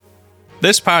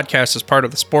This podcast is part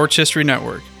of the Sports History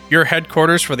Network, your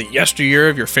headquarters for the yesteryear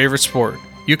of your favorite sport.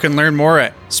 You can learn more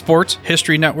at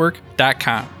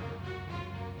sportshistorynetwork.com.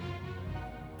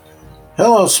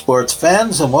 Hello, sports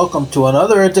fans, and welcome to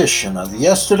another edition of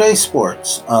Yesterday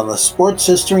Sports on the Sports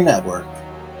History Network.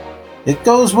 It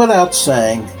goes without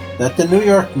saying that the New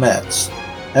York Mets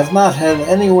have not had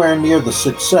anywhere near the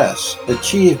success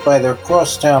achieved by their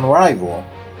crosstown rival,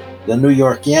 the New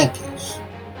York Yankees.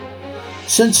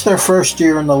 Since their first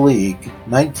year in the league,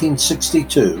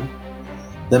 1962,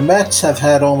 the Mets have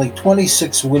had only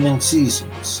 26 winning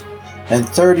seasons and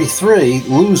 33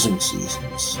 losing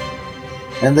seasons,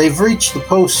 and they've reached the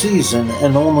postseason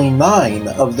in only 9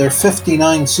 of their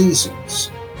 59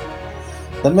 seasons.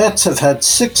 The Mets have had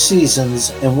 6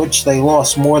 seasons in which they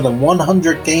lost more than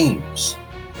 100 games,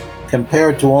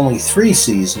 compared to only 3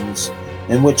 seasons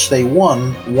in which they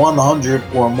won 100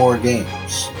 or more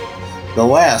games, the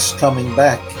last coming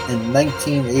back in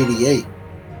 1988.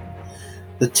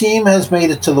 The team has made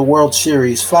it to the World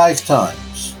Series 5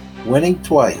 times, winning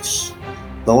twice,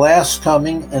 the last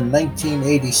coming in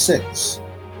 1986,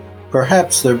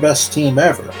 perhaps their best team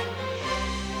ever.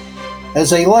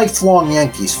 As a lifelong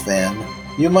Yankees fan,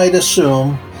 you might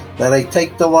assume that I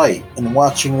take delight in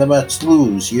watching the Mets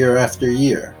lose year after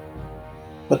year.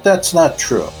 But that's not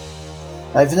true.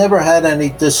 I've never had any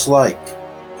dislike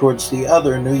towards the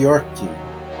other New York team,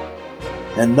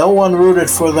 and no one rooted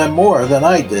for them more than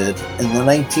I did in the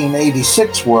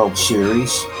 1986 World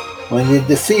Series when they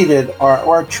defeated our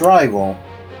arch rival,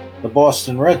 the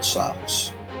Boston Red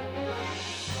Sox.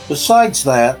 Besides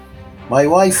that, my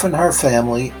wife and her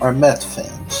family are Met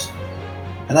fans,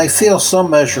 and I feel some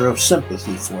measure of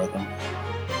sympathy for them.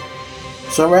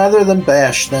 So rather than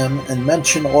bash them and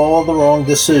mention all the wrong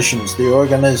decisions the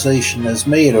organization has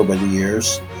made over the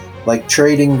years, like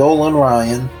trading Nolan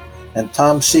Ryan and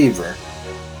Tom Seaver,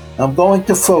 I'm going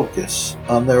to focus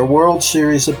on their World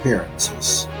Series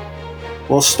appearances.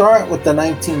 We'll start with the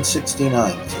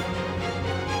 1969 team.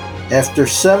 After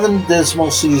 7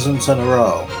 dismal seasons in a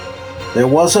row, there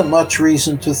wasn't much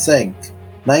reason to think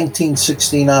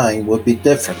 1969 would be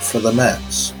different for the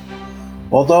Mets.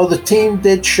 Although the team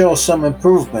did show some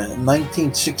improvement in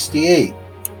 1968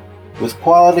 with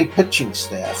quality pitching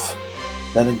staff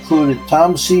that included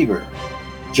Tom Seaver,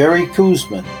 Jerry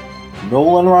Koosman,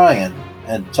 Nolan Ryan,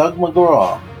 and Tug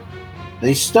McGraw,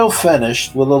 they still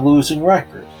finished with a losing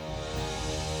record.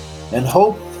 And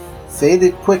hope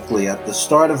faded quickly at the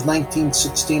start of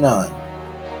 1969.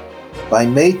 By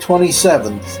May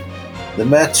 27th, the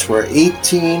Mets were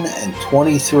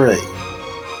 18-23.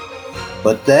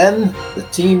 But then, the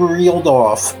team reeled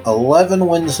off 11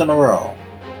 wins in a row.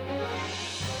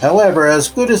 However, as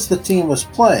good as the team was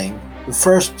playing, the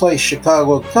first-place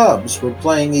Chicago Cubs were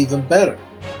playing even better.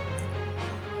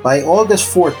 By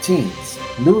August 14th,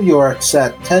 New York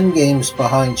sat 10 games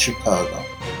behind Chicago.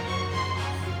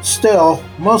 Still,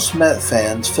 most Met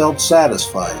fans felt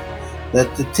satisfied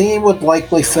that the team would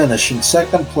likely finish in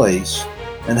second place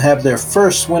and have their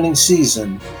first winning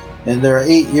season in their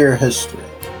 8-year history.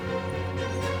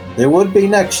 There would be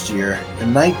next year,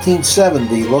 and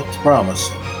 1970 looked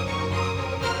promising.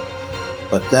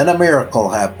 But then a miracle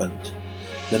happened.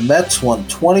 The Mets won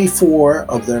 24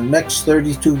 of their next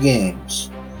 32 games,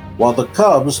 while the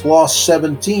Cubs lost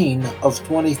 17 of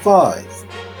 25.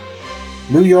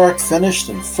 New York finished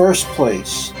in first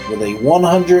place with a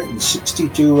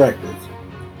 162 record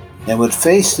and would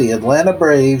face the Atlanta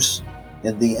Braves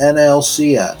in the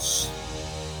NLCS.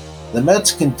 The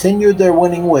Mets continued their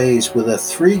winning ways with a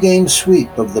 3-game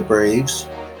sweep of the Braves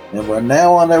and were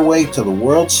now on their way to the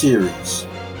World Series,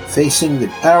 facing the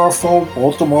powerful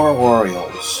Baltimore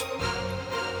Orioles.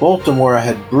 Baltimore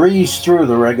had breezed through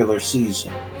the regular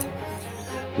season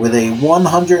with a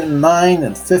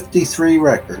 109-53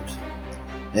 record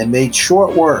and made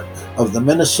short work of the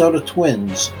Minnesota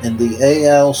Twins in the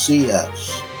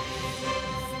ALCS.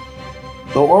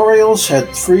 The Orioles had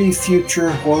 3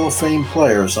 future Hall of Fame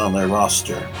players on their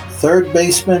roster: third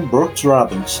baseman Brooks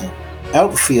Robinson,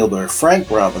 outfielder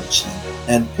Frank Robinson,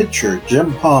 and pitcher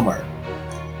Jim Palmer.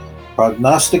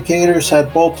 Prognosticators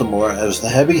had Baltimore as the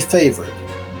heavy favorite,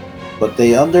 but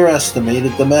they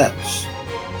underestimated the Mets,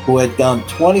 who had gone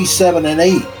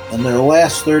 27-8 in their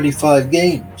last 35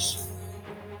 games.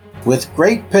 With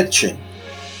great pitching,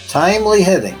 timely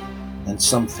hitting, and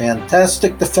some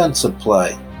fantastic defensive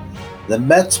play, the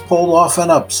Mets pulled off an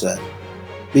upset,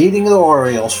 beating the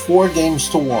Orioles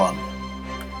 4-1.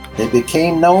 They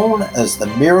became known as the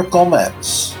Miracle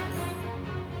Mets.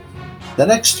 The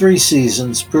next 3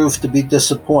 seasons proved to be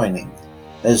disappointing,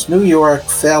 as New York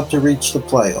failed to reach the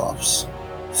playoffs,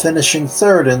 finishing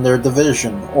third in their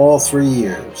division all 3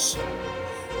 years.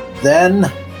 Then,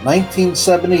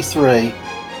 1973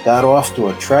 got off to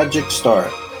a tragic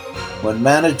start when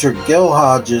manager Gil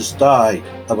Hodges died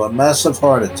of a massive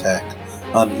heart attack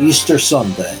on Easter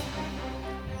Sunday,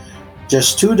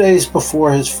 just 2 days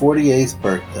before his 48th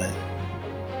birthday.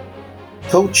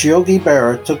 Coach Yogi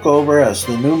Berra took over as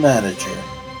the new manager.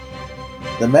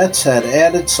 The Mets had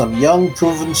added some young,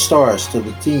 proven stars to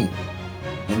the team,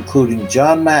 including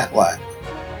Jon Matlack,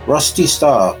 Rusty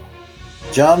Staub,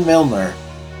 John Milner,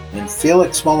 and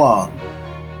Felix Millan.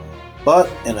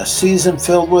 But in a season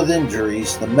filled with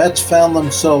injuries, the Mets found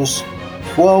themselves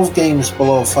 12 games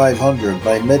below 500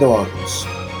 by mid-August,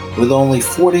 with only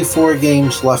 44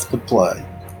 games left to play.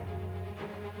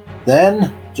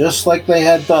 Then, just like they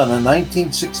had done in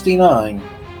 1969,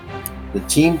 the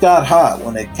team got hot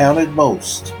when it counted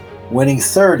most, winning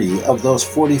 30 of those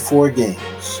 44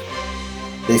 games.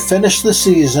 They finished the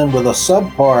season with a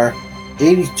subpar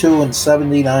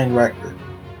 82-79 record.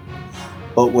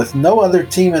 But with no other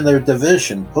team in their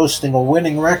division posting a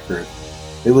winning record,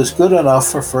 it was good enough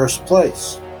for first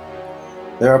place.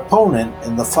 Their opponent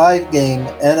in the 5-game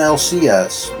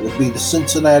NLCS would be the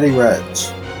Cincinnati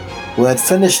Reds, who had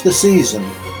finished the season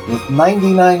with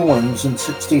 99 wins and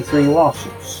 63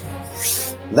 losses.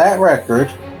 That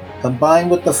record,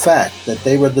 combined with the fact that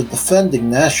they were the defending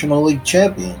National League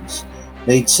champions,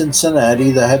 made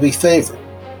Cincinnati the heavy favorite.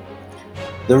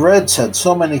 The Reds had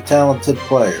so many talented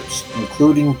players,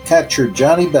 including catcher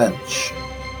Johnny Bench,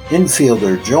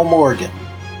 infielder Joe Morgan,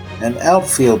 and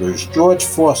outfielders George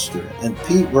Foster and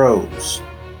Pete Rose.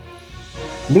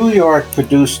 New York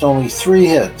produced only 3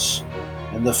 hits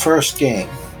in the first game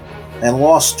and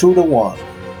lost 2-1.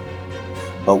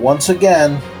 But once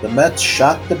again, the Mets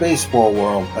shocked the baseball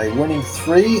world by winning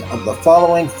 3 of the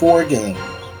following 4 games.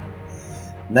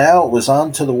 Now it was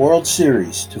on to the World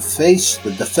Series to face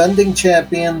the defending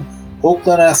champion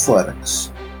Oakland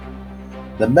Athletics.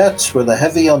 The Mets were the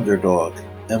heavy underdog,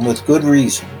 and with good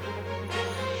reason.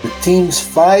 The team's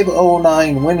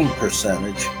 .509 winning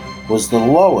percentage was the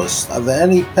lowest of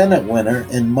any pennant winner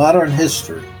in modern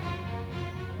history.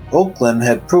 Oakland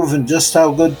had proven just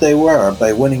how good they were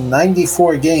by winning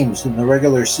 94 games in the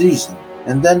regular season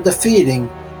and then defeating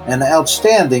an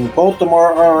outstanding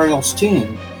Baltimore Orioles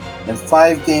team in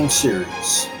 5-game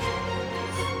series.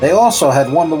 They also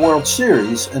had won the World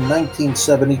Series in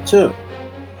 1972.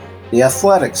 The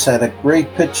Athletics had a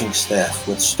great pitching staff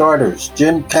with starters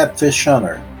Jim Catfish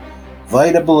Hunter,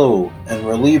 Vida Blue, and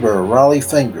reliever Raleigh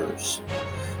Fingers.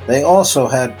 They also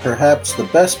had perhaps the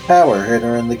best power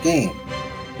hitter in the game,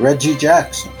 Reggie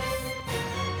Jackson.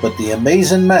 But the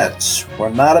amazing Mets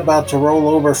were not about to roll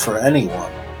over for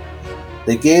anyone.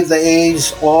 They gave the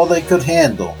A's all they could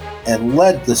handle and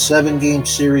led the 7-game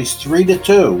series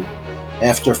 3-2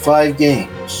 after 5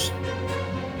 games.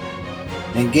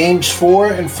 In games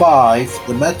 4 and 5,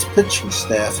 the Mets pitching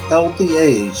staff held the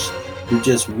A's to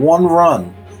just 1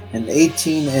 run in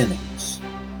 18 innings.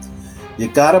 You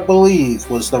gotta believe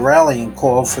was the rallying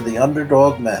call for the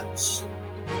underdog Mets.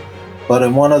 But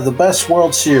in one of the best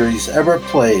World Series ever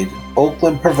played,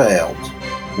 Oakland prevailed,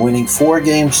 winning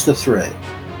 4-3,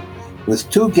 with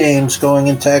 2 games going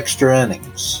into extra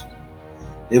innings.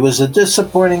 It was a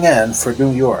disappointing end for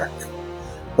New York,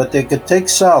 but they could take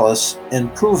solace in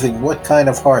proving what kind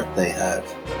of heart they had.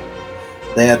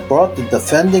 They had brought the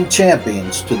defending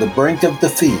champions to the brink of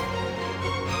defeat,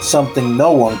 something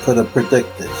no one could have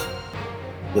predicted.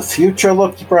 The future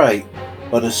looked bright,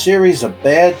 but a series of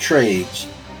bad trades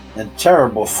and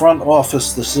terrible front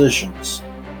office decisions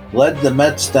led the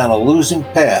Mets down a losing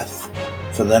path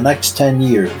for the next 10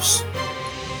 years.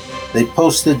 They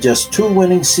posted just 2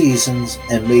 winning seasons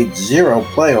and made 0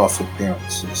 playoff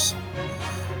appearances.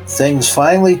 Things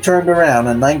finally turned around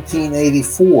in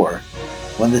 1984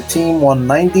 when the team won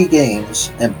 90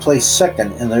 games and placed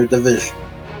second in their division.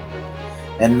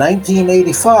 In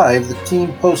 1985, the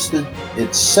team posted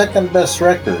its second best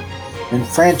record in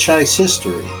franchise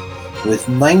history with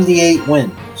 98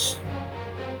 wins.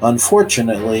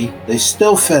 Unfortunately, they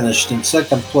still finished in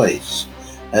second place,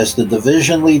 as the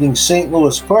division-leading St.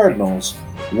 Louis Cardinals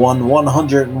won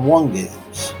 101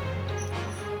 games.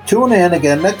 Tune in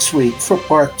again next week for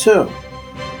Part 2,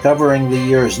 covering the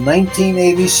years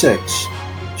 1986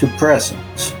 to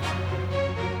present.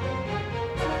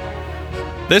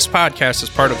 This podcast is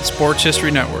part of the Sports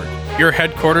History Network, your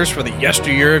headquarters for the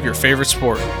yesteryear of your favorite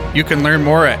sport. You can learn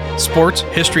more at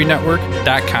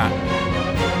sportshistorynetwork.com.